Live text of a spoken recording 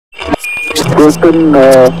Houston,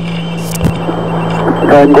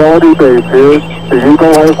 Tranquility Base here. The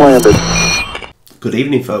Eagle has landed. Good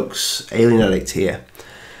evening, folks. Alien Addict here.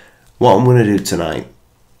 What I'm going to do tonight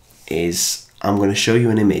is I'm going to show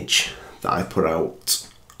you an image that I put out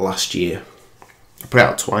last year. I put it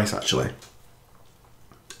out twice actually.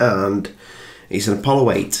 And it's an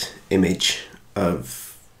Apollo 8 image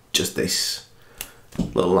of just this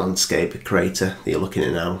little landscape crater that you're looking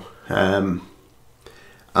at now.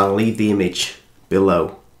 I'll leave the image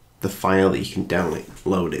below the file that you can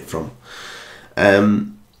download it from.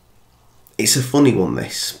 It's a funny one,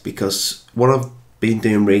 this, because what I've been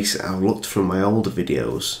doing recently, I've looked through my older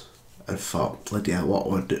videos and thought, bloody hell,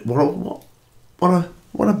 what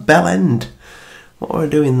a bell end. What are I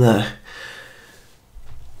doing there?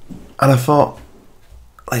 And I thought,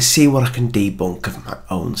 let's see what I can debunk of my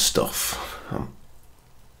own stuff.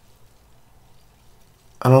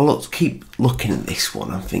 And I keep looking at this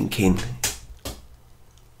one, I'm thinking,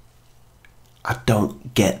 I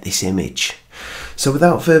don't get this image. So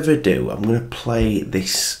without further ado, I'm going to play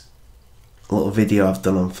this little video I've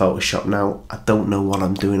done on Photoshop. Now, I don't know what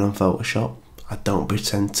I'm doing on Photoshop. I don't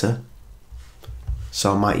pretend to.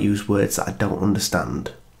 So I might use words that I don't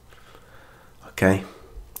understand. Okay?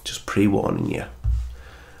 Just pre-warning you.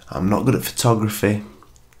 I'm not good at photography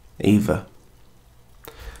either.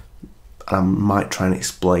 I might try and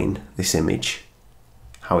explain this image,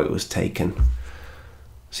 how it was taken.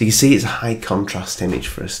 So you can see it's a high contrast image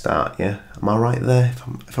for a start, yeah? Am I right there?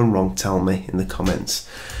 If I'm wrong, tell me in the comments.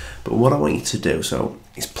 But what I want you to do, so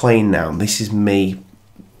it's playing now. This is me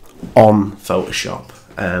on Photoshop.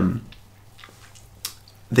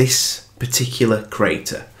 This particular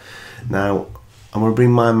crater. Now, I'm going to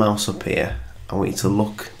bring my mouse up here. I want you to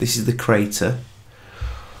look. This is the crater.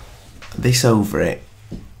 This over it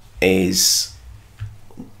is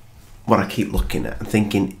what I keep looking at and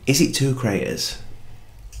thinking, is it two craters?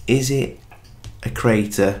 Is it a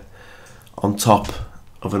crater on top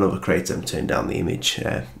of another crater? I'm turning down the image,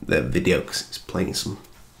 the video, because it's playing some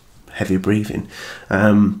heavy breathing.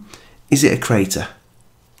 Is it a crater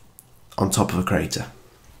on top of a crater?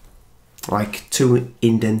 Like two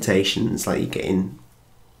indentations, like you get in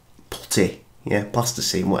putty, yeah,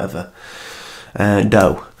 plasticine, whatever,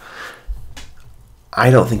 dough. I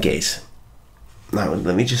don't think it is. Now,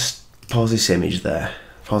 let me just pause this image there,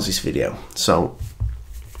 pause this video. So,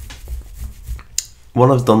 what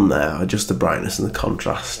I've done there, I adjust the brightness and the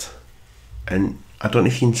contrast. And I don't know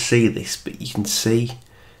if you can see this, but you can see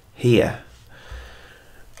here,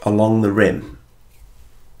 along the rim,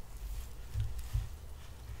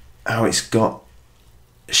 how it's got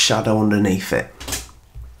shadow underneath it.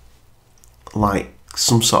 Like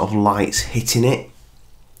some sort of lights hitting it.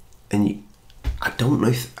 And I don't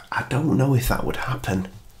know if that would happen.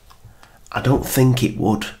 I don't think it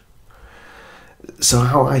would. So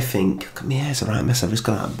how I think, look at my hair's a right mess, I've just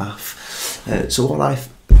got out of bath. So what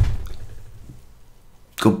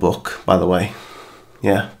good book, by the way,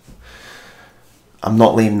 yeah. I'm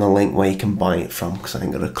not leaving the link where you can buy it from because I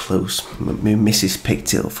ain't got a clue. My missus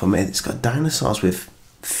picked it up for me. It's got dinosaurs with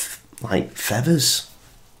like feathers.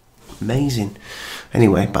 Amazing.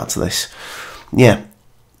 Anyway, back to this. Yeah,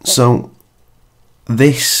 so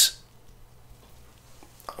this,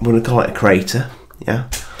 I'm going to call it a crater, yeah,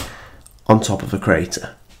 on top of a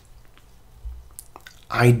crater.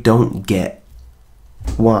 I don't get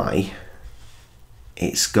why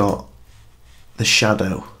it's got the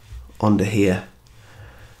shadow under here,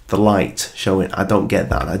 the light showing. I don't get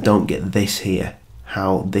that. I don't get this here,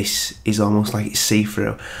 how this is almost like it's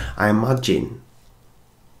see-through. I imagine,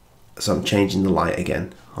 so I'm changing the light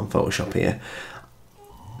again on Photoshop here,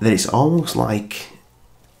 that it's almost like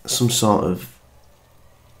some sort of,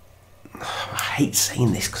 I hate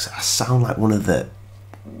saying this because I sound like one of the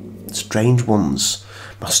strange ones.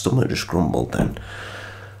 My stomach just grumbled then.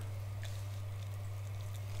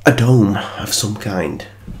 A dome of some kind,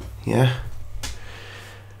 yeah.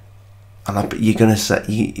 And you're gonna say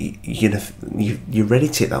you're ready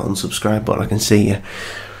to hit that unsubscribe button. I can see you.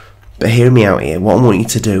 But hear me out here. What I want you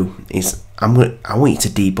to do is I want you to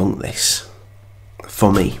debunk this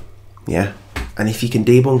for me, yeah. And if you can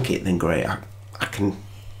debunk it, then great. I can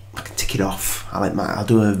tick it off. I'll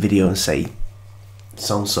do a video and say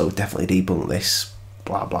so and so definitely debunk this.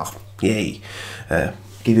 Blah blah. Yay.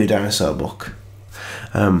 Give you a dinosaur book.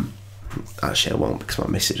 Actually, I won't because my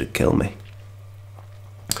missus would kill me.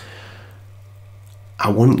 I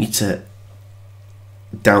want you to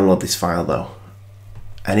download this file though.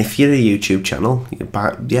 And if you're a YouTube channel,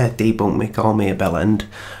 debunk me, call me a bell end.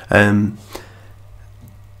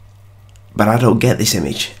 But I don't get this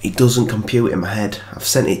image. It doesn't compute in my head. I've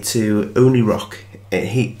sent it to UNIROCK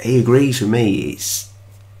he agrees with me.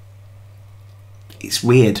 It's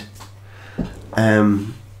weird.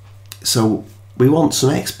 So we want some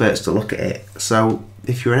experts to look at it. So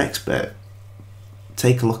if you're an expert,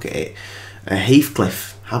 take a look at it.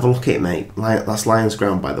 Heathcliff, have a look at it, mate. That's Lion's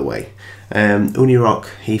Ground, by the way. UNIROCK,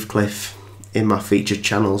 Heathcliff, in my featured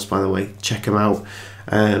channels, by the way. Check them out.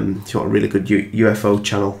 If you want a really good UFO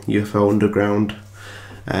channel, UFO Underground.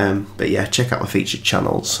 But yeah, check out my featured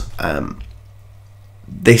channels.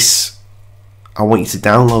 This, I want you to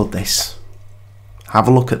download this. Have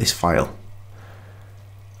a look at this file.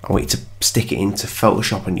 I want you to stick it into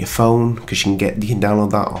Photoshop on your phone, because you can download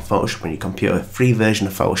that, or Photoshop on your computer. Free version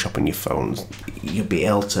of Photoshop on your phone. You'll be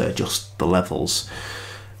able to adjust the levels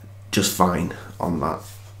just fine on that.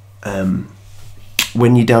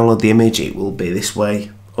 When you download the image, it will be this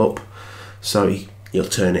way up, so you'll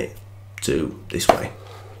turn it to this way.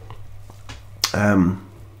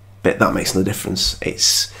 But that makes no difference.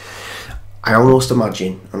 I almost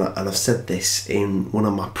imagine, and I've said this in one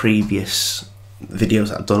of my previous videos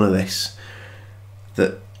that I've done of this,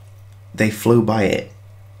 that they flew by it,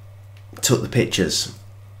 took the pictures,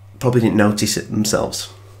 probably didn't notice it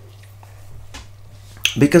themselves.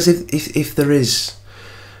 Because if there is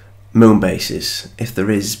moon bases, if there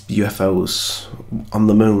is UFOs on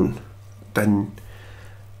the moon, then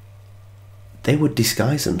they would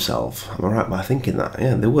disguise themselves. Am I right by thinking that?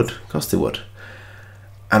 Yeah, they would. Of course they would.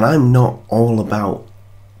 And I'm not all about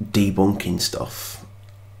debunking stuff.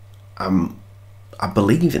 I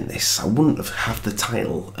believe in this. I wouldn't have had the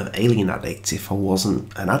title of alien addict if I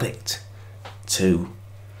wasn't an addict to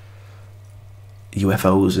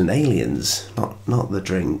UFOs and aliens, not the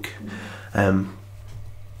drink.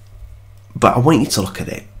 But I want you to look at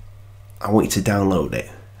it. I want you to download it,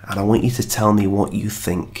 and I want you to tell me what you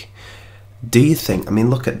think. Do you think? I mean,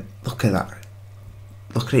 look at that.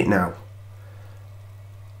 Look at it now.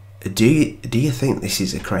 Do you think this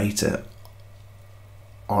is a crater,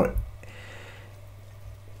 or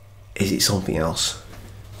is it something else?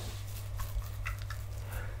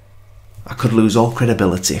 I could lose all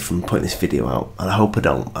credibility from putting this video out, and I hope I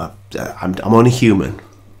don't. I'm only human,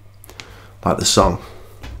 like the song.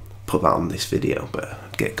 Put that on this video, but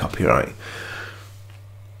I'd get copyright.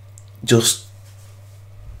 Just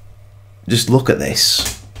look at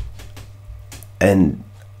this and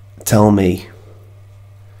tell me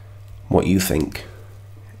what you think.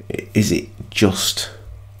 Is it just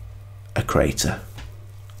a crater?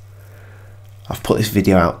 I've put this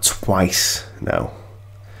video out twice now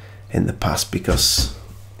in the past because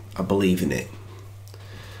I believe in it.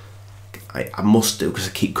 I must do, because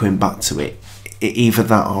I keep coming back to it. Either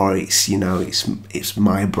that, or it's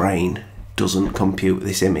my brain doesn't compute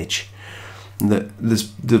this image.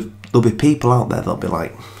 There'll be people out there that'll be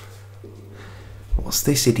like, what's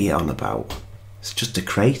this idiot on about? It's just a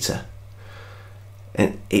crater.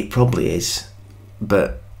 And it probably is,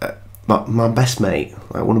 but my best mate,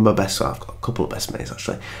 like one of my best, I've got a couple of best mates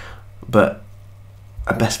actually, but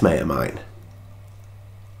a best mate of mine,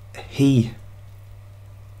 he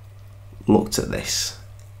looked at this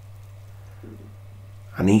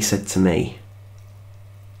and he said to me,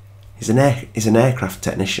 he's an aircraft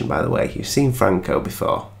technician, by the way. You've seen Franco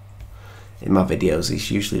before in my videos.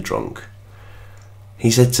 He's usually drunk.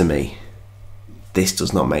 He said to me, this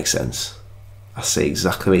does not make sense. I see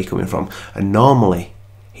exactly where you're coming from. And normally,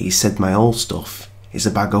 he said my old stuff is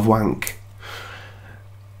a bag of wank.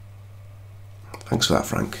 Thanks for that,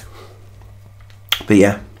 Frank. But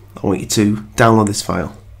yeah, I want you to download this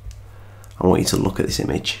file. I want you to look at this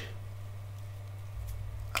image.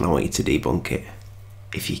 And I want you to debunk it,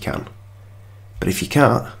 if you can. But if you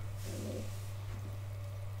can't,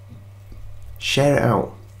 share it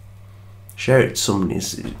out. Share it to somebody.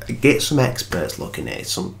 Get some experts looking at it.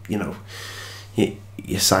 Some,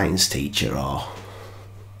 your science teacher or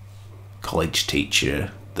college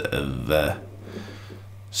teacher that have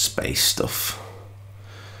space stuff.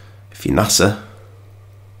 If you're NASA,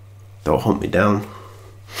 don't hunt me down.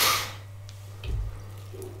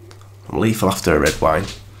 I'm lethal after a red wine.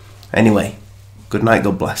 Anyway, good night,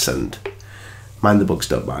 God bless, and mind the bugs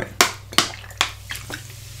don't bite.